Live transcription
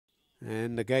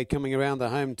And the gate coming around the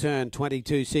home turn,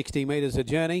 2260 metres a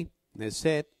journey. They're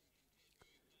set.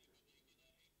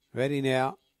 Ready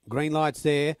now. Green lights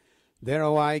there. They're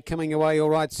away, coming away all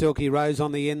right, Silky Rose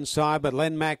on the inside, but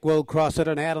Len Mack will cross it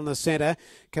and out on the centre.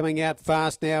 Coming out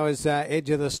fast now is Edge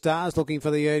of the Stars, looking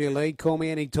for the early lead. Call Me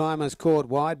Anytime has caught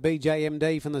wide.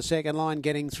 BJMD from the second line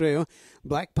getting through.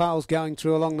 Black Pole's going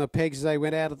through along the pegs as they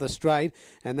went out of the straight,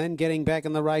 and then getting back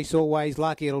in the race, Always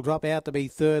Lucky. It'll drop out to be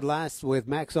third last with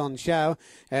Max on show,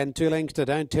 and 2 lengths to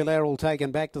Don't Tell Errol taken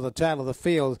back to the tail of the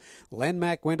field. Len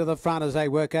Mack went to the front as they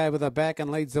work over the back and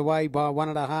leads the way by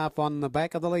 1.5 on the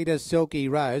back of the leaders. Silky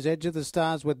Rose, Edge of the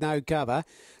Stars with no cover.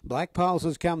 Black Poles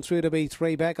has come through to be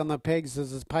 3 back on the pegs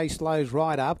as the pace slows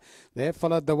right up. They're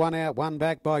followed the 1 out, 1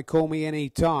 back by Call Me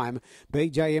Anytime.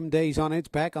 BJMD's on its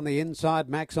back on the inside,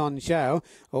 Max on show.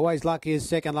 Always Lucky is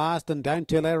second last, and Don't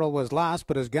Tell Errol was last,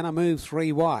 but is going to move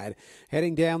 3 wide.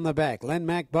 Heading down the back, Len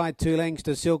Mack by 2 lengths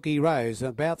to Silky Rose.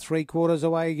 About 3/4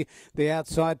 away the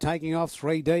outside, taking off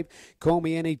 3 deep. Call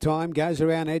Me Anytime goes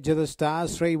around Edge of the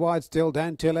Stars. 3 wide still,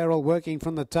 Don't Tell Errol working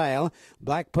from the tail.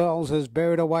 Black Pearls has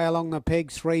buried away along the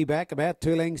pegs, 3 back, about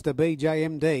 2 lengths to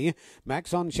BJMD.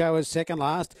 Max on show is second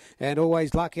last, and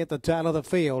Always Lucky at the tail of the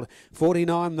field.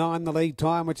 49.9 the lead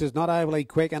time, which is not overly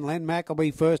quick, and Len Mack will be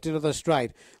first into the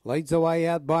straight. Leads the way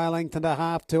out by 1.5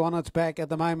 lengths, 2 on its back at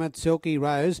the moment, Silky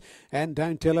Rose, and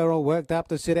Don't Tell Errol worked up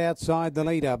to sit outside the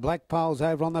leader. Black Poles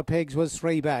over on the pegs was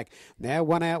 3 back. Now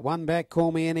 1 out, 1 back,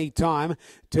 Call Me Anytime.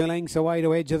 2 lengths away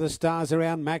to Edge of the Stars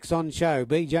around Max on show.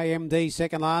 BJMD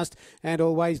second last, and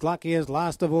Always Lucky is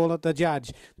last of all at the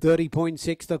judge.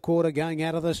 30.6 the quarter going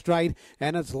out of the straight,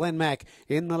 and it's Len Mack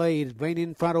in the lead. Been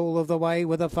in front all of the way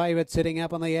with the favourite sitting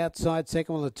up on the outside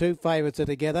second. Well, the 2 favourites are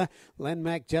together. Len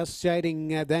Mack just shading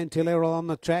Don't Tell Errol on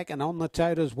the track and on the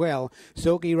tote as well.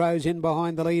 Silky Rose in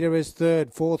behind the leader is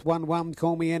third. Fourth 1-1,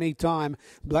 Call Me Anytime.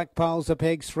 Black Poles the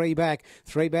pegs, 3 back.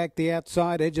 3 back the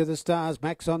outside, Edge of the Stars,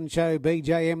 Max on show,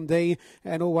 BJMD,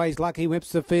 and Always Lucky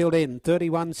whips the field in.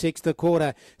 31.6 the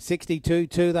quarter,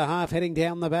 62.2 the half, heading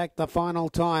down the back the final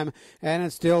time, and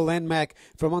it's still Len Mack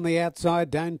from on the outside.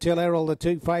 Don't Tell Errol, the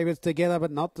 2 favourites together,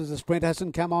 but not as the sprint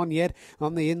hasn't come on yet.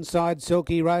 On the inside,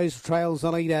 Silky Rose trails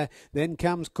the leader. Then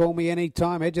comes Call Me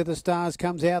Anytime. Edge of the Stars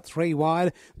comes out 3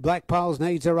 wide. Black Poles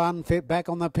needs a run, fit back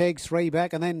on the pegs, 3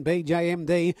 back, and then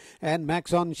BJMD and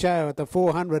Max on show at the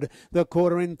 400. The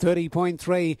quarter in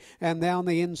 30.3, and now on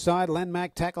the inside, Len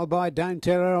Mack tackled by Don't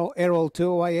Tell Errol. 2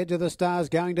 away, Edge of the Stars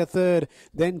going to third.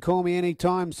 Then Call Me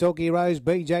Anytime, Silky Rose,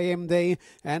 BJMD,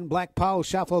 and Black Pole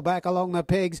shuffle back along the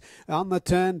pegs. On the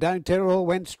turn, Don't Tell Errol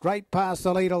went straight past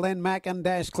the leader, Len Mack, and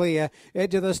dashed clear.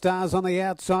 Edge of the Stars on the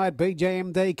outside,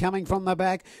 BJMD coming from the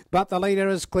back, but the leader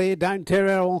is clear. Don't Tell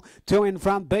Errol 2 in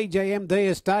front. BJMD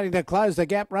is starting to close the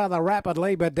gap rather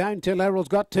rapidly, but Don't Tell Errol's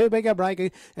got too big a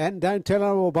break, and Don't Tell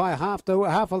Errol by half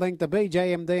a length to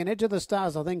BJMD, and Edge of the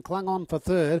Stars I think clung on for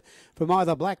third from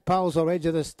either Black Poles or Edge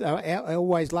of the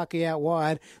Always Lucky out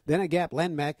wide. Then a gap,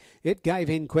 Len Mack, it gave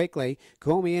in quickly.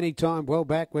 Call Me Anytime well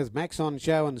back with Max on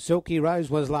show, and Silky Rose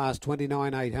was last.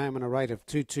 29.8 home and a rate of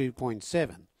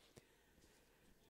 22.7.